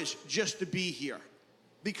hours just to be here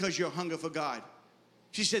because you're hunger for God.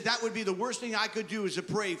 She said that would be the worst thing I could do is to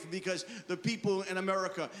pray because the people in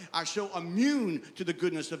America are so immune to the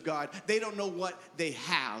goodness of God. They don't know what they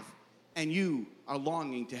have, and you are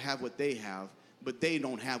longing to have what they have, but they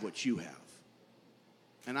don't have what you have.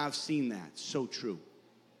 And I've seen that. So true.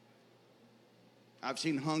 I've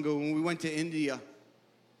seen hunger. When we went to India,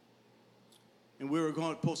 and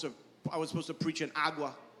I was supposed to preach in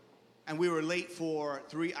Agua, and we were late for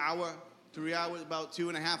 3 hours, about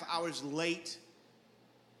 2.5 hours late.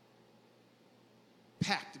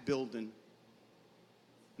 Packed building.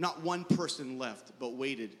 Not one person left, but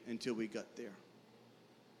waited until we got there.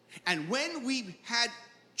 And when we had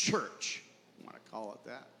church, I want to call it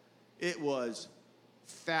that, it was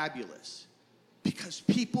fabulous. Because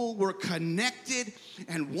people were connected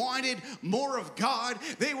and wanted more of God.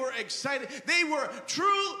 They were excited. They were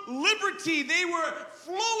true liberty. They were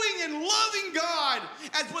flowing and loving God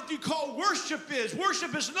as what you call worship is.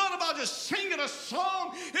 Worship is not about just singing a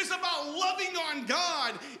song. It's about loving on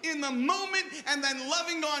God in the moment and then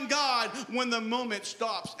loving on God when the moment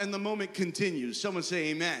stops and the moment continues. Someone say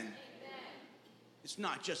amen. Amen. It's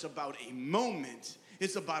not just about a moment.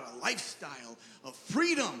 It's about a lifestyle of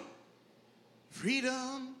freedom.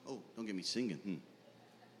 Freedom. Oh, don't get me singing.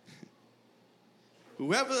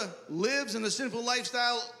 Whoever lives in a sinful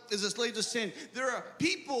lifestyle is a slave to sin. There are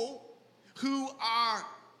people who are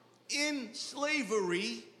in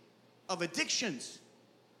slavery of addictions.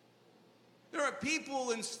 There are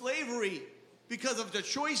people in slavery because of the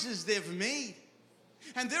choices they've made.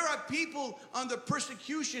 And there are people under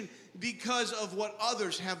persecution because of what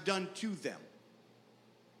others have done to them.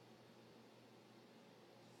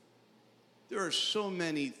 There are so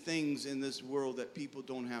many things in this world that people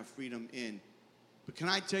don't have freedom in. But can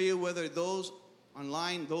I tell you, whether those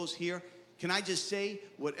online, those here, can I just say,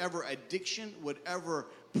 whatever addiction, whatever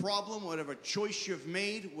problem, whatever choice you've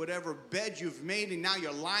made, whatever bed you've made, and now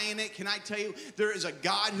you're lying in it, can I tell you, there is a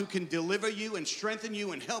God who can deliver you and strengthen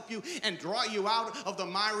you and help you and draw you out of the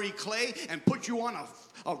miry clay and put you on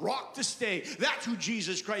a rock to stay. That's who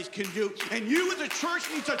Jesus Christ can do. And you as a church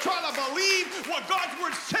need to try to believe what God's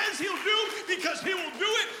word says he'll do, because he will do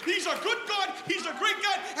it. He's a good God, he's a great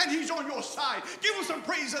God, and he's on your side. Give him some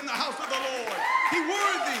praise in the house of the Lord. He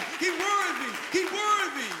worthy, he worthy, he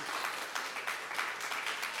worthy.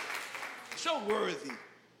 So worthy.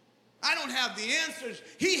 I don't have the answers.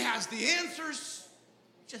 He has the answers.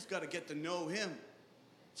 Just got to get to know him.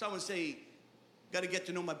 Someone say, got to get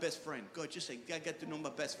to know my best friend. Go ahead, just say, got to get to know my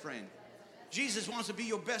best friend. Jesus wants to be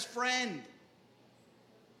your best friend.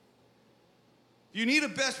 If you need a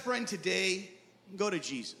best friend today, go to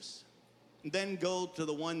Jesus. And then go to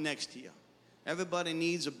the one next to you. Everybody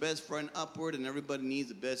needs a best friend upward, and everybody needs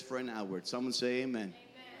a best friend outward. Someone say amen.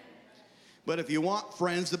 But if you want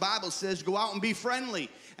friends, the Bible says go out and be friendly.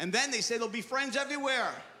 And then they say there'll be friends everywhere.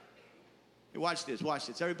 Hey, watch this, watch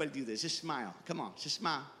this. Everybody do this. Just smile. Come on, just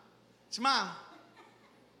smile. Smile.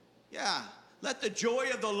 Yeah. Let the joy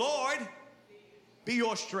of the Lord be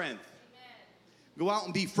your strength. Go out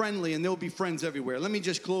and be friendly, and there'll be friends everywhere. Let me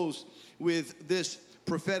just close with this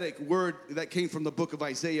prophetic word that came from the book of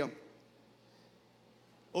Isaiah.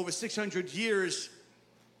 Over 600 years,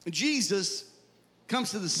 Jesus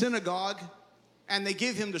comes to the synagogue, and they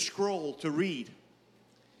give him the scroll to read.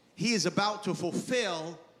 He is about to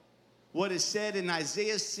fulfill what is said in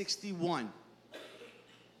Isaiah 61.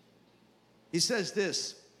 He says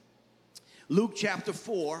this, Luke chapter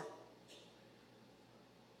 4,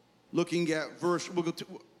 looking at verse,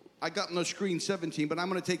 I got on the screen 17, but I'm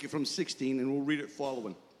going to take it from 16 and we'll read it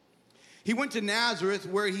following. He went to Nazareth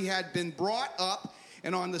where he had been brought up,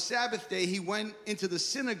 and on the Sabbath day he went into the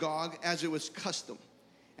synagogue as it was custom.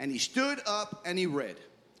 And he stood up and he read.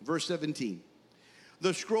 Verse 17.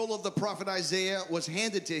 The scroll of the prophet Isaiah was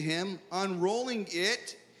handed to him. Unrolling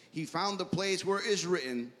it, he found the place where it is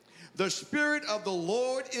written, the Spirit of the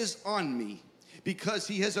Lord is on me, because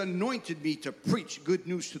he has anointed me to preach good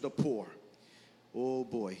news to the poor. Oh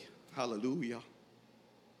boy, hallelujah.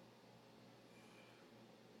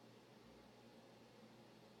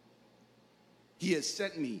 He has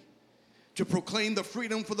sent me to proclaim the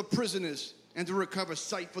freedom for the prisoners and to recover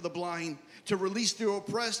sight for the blind, to release the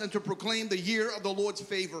oppressed and to proclaim the year of the Lord's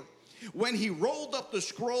favor. When he rolled up the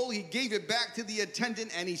scroll, he gave it back to the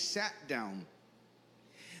attendant and he sat down.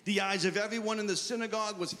 The eyes of everyone in the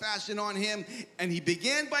synagogue was fastened on him, and he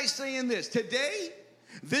began by saying this, today,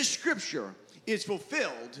 this scripture is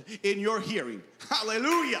fulfilled in your hearing.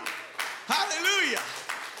 Hallelujah. Hallelujah.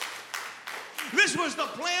 This was the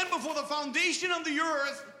plan before the foundation of the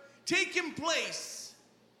earth taking place,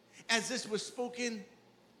 as this was spoken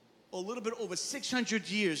a little bit over 600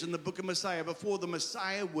 years in the book of Messiah, before the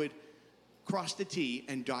Messiah would cross the T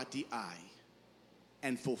and dot the I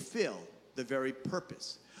and fulfill the very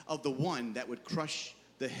purpose of the one that would crush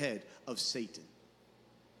the head of Satan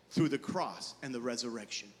through the cross and the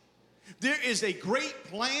resurrection. There is a great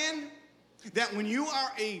plan that when you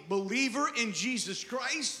are a believer in Jesus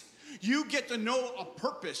Christ, you get to know a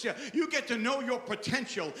purpose. Yeah, you get to know your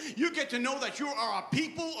potential. You get to know that you are a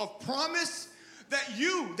people of promise, that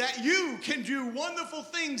you can do wonderful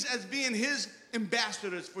things as being his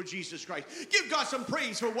ambassadors for Jesus Christ. Give God some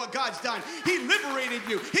praise for what God's done. He liberated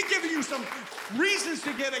you. He given you some reasons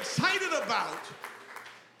to get excited about.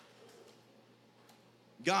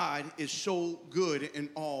 God is so good in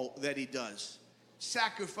all that he does.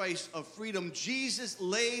 Sacrifice of freedom. Jesus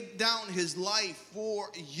laid down his life for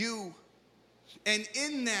you. And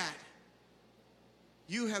in that,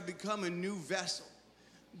 you have become a new vessel.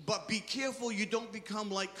 But be careful you don't become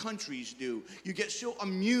like countries do. You get so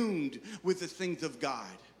immune with the things of God.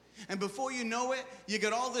 And before you know it, you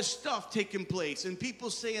get all this stuff taking place. And people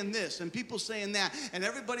saying this and people saying that. And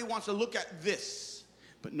everybody wants to look at this.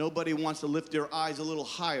 But nobody wants to lift their eyes a little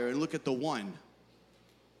higher and look at the one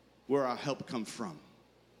where our help comes from.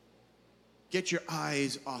 Get your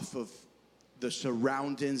eyes off of the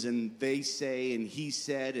surroundings and they say and he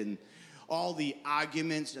said and all the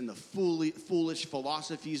arguments and the foolish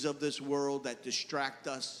philosophies of this world that distract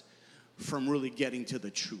us from really getting to the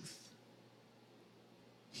truth.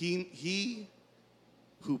 He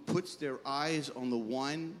who puts their eyes on the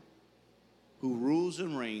one who rules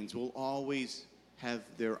and reigns will always have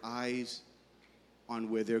their eyes on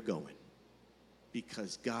where they're going,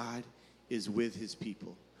 because God is with his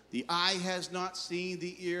people. The eye has not seen,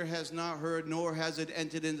 the ear has not heard, nor has it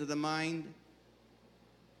entered into the mind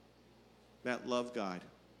that love God.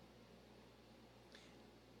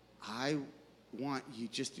 I want you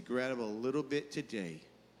just to grab a little bit today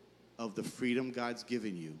of the freedom God's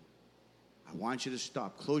given you. I want you to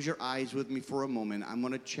stop. Close your eyes with me for a moment. I'm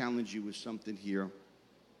going to challenge you with something here.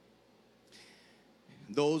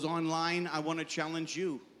 Those online, I want to challenge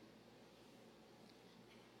you.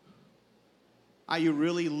 Are you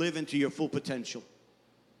really living to your full potential?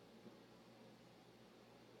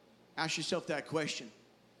 Ask yourself that question.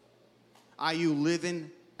 Are you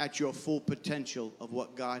living at your full potential of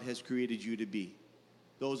what God has created you to be?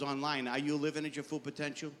 Those online, are you living at your full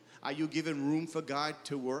potential? Are you giving room for God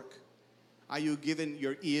to work? Are you giving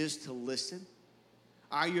your ears to listen?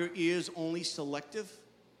 Are your ears only selective?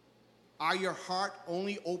 Are your heart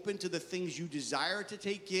only open to the things you desire to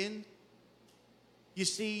take in? You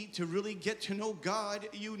see, to really get to know God,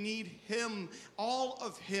 you need him, all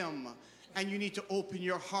of him. And you need to open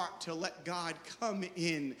your heart to let God come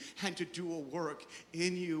in and to do a work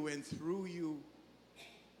in you and through you.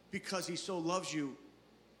 Because he so loves you.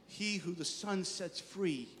 He who the Son sets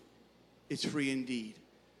free is free indeed.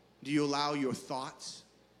 Do you allow your thoughts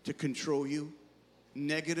to control you?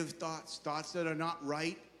 Negative thoughts, thoughts that are not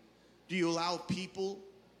right? Do you allow people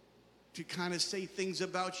to kind of say things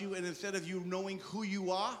about you, and instead of you knowing who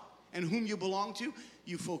you are and whom you belong to,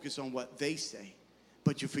 you focus on what they say,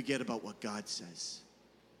 but you forget about what God says.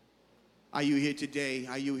 Are you here today?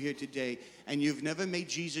 Are you here today and you've never made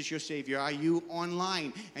Jesus your Savior? Are you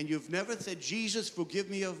online and you've never said, Jesus, forgive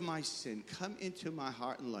me of my sin. Come into my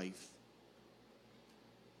heart and life.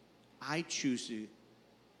 I choose to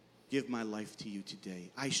give my life to you today.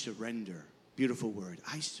 I surrender. Beautiful word.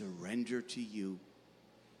 I surrender to you.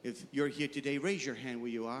 If you're here today, raise your hand where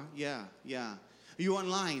you are. Yeah. Are you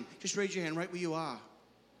online? Just raise your hand right where you are.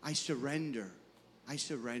 I surrender. I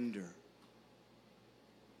surrender.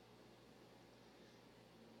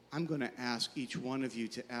 I'm going to ask each one of you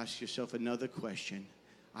to ask yourself another question.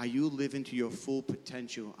 Are you living to your full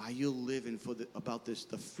potential? Are you living for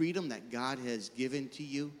the freedom that God has given to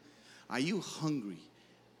you? Are you hungry?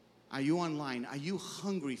 Are you online? Are you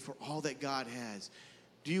hungry for all that God has?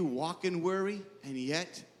 Do you walk in worry and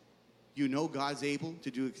yet you know God's able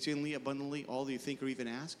to do exceedingly abundantly all that you think or even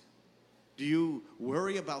ask? Do you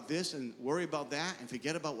worry about this and worry about that and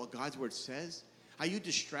forget about what God's word says? Are you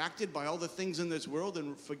distracted by all the things in this world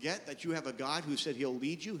and forget that you have a God who said he'll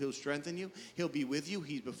lead you, he'll strengthen you, he'll be with you,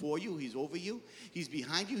 he's before you, he's over you, he's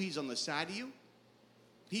behind you, he's on the side of you?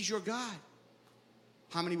 He's your God.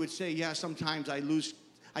 How many would say, yeah, sometimes I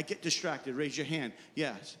get distracted? Raise your hand.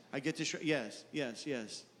 Yes, I get distracted. Yes. Yeah.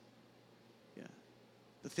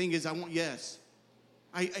 The thing is, I want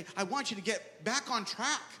you to get back on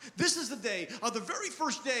track. This is the day, of the very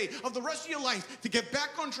first day of the rest of your life, to get back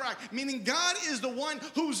on track. Meaning God is the one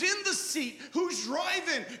who's in the seat, who's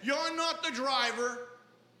driving. You're not the driver.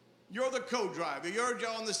 You're the co-driver. You're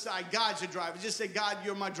on the side. God's the driver. Just say, God,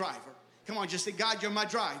 you're my driver. Come on, just say, God, you're my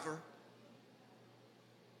driver.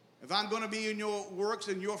 If I'm going to be in your works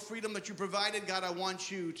and your freedom that you provided, God, I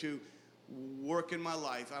want you to work in my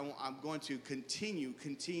life. I'm going to continue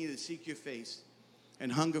to seek your face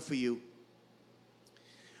and hunger for you.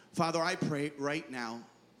 Father, I pray right now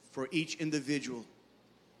for each individual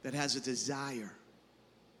that has a desire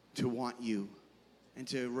to want you and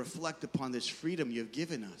to reflect upon this freedom you've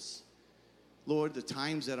given us. Lord, the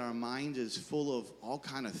times that our mind is full of all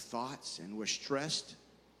kind of thoughts and we're stressed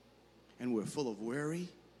and we're full of worry,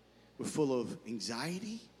 we're full of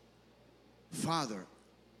anxiety. Father,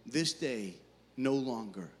 this day, no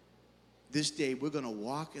longer. This day, we're going to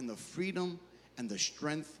walk in the freedom and the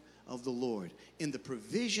strength of the Lord, in the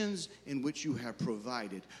provisions in which you have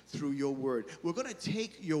provided through your word. We're going to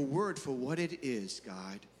take your word for what it is,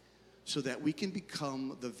 God, so that we can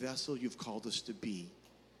become the vessel you've called us to be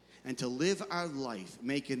and to live our life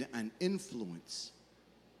making an influence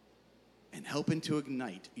and helping to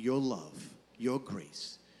ignite your love, your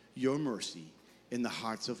grace, your mercy in the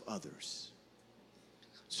hearts of others.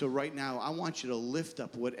 So right now, I want you to lift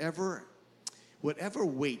up whatever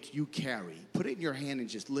weight you carry. Put it in your hand and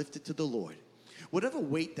just lift it to the Lord. Whatever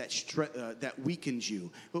weight that weakens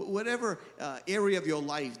you, whatever area of your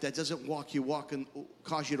life that doesn't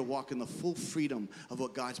cause you to walk in the full freedom of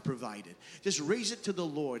what God's provided. Just raise it to the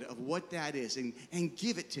Lord of what that is and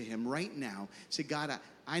give it to him right now. Say, God,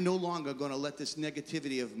 I no longer going to let this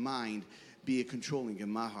negativity of mind be controlling in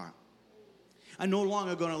my heart. I'm no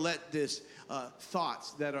longer going to let this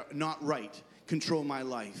thoughts that are not right control my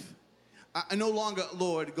life. I'm no longer,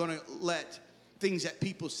 Lord, going to let things that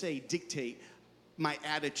people say dictate my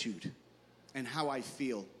attitude and how I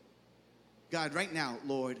feel. God, right now,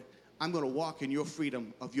 Lord, I'm going to walk in your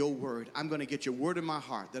freedom of your word. I'm going to get your word in my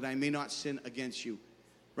heart that I may not sin against you.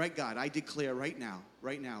 Right, God, I declare right now,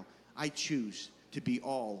 I choose to be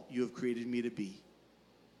all you have created me to be.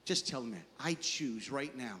 Just tell him that. I choose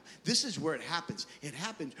right now. This is where it happens. It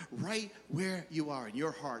happens right where you are in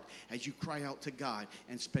your heart as you cry out to God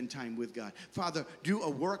and spend time with God. Father, do a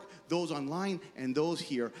work, those online and those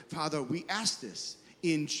here. Father, we ask this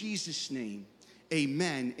in Jesus' name.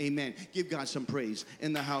 Amen. Amen. Give God some praise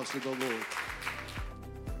in the house of the Lord.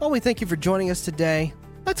 Well, we thank you for joining us today.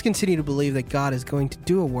 Let's continue to believe that God is going to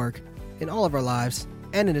do a work in all of our lives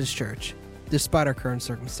and in his church, despite our current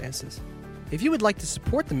circumstances. If you would like to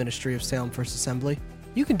support the ministry of Salem First Assembly,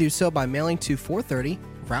 you can do so by mailing to 430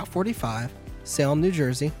 Route 45, Salem, New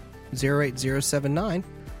Jersey, 08079,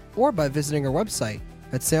 or by visiting our website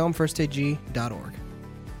at salemfirstag.org.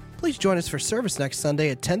 Please join us for service next Sunday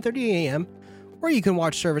at 10:30 a.m., or you can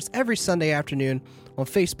watch service every Sunday afternoon on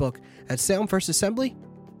Facebook at Salem First Assembly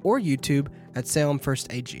or YouTube at Salem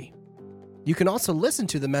First AG. You can also listen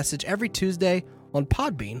to the message every Tuesday on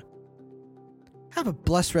Podbean. Have a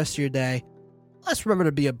blessed rest of your day. Let's remember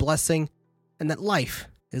to be a blessing and that life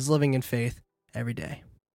is living in faith every day.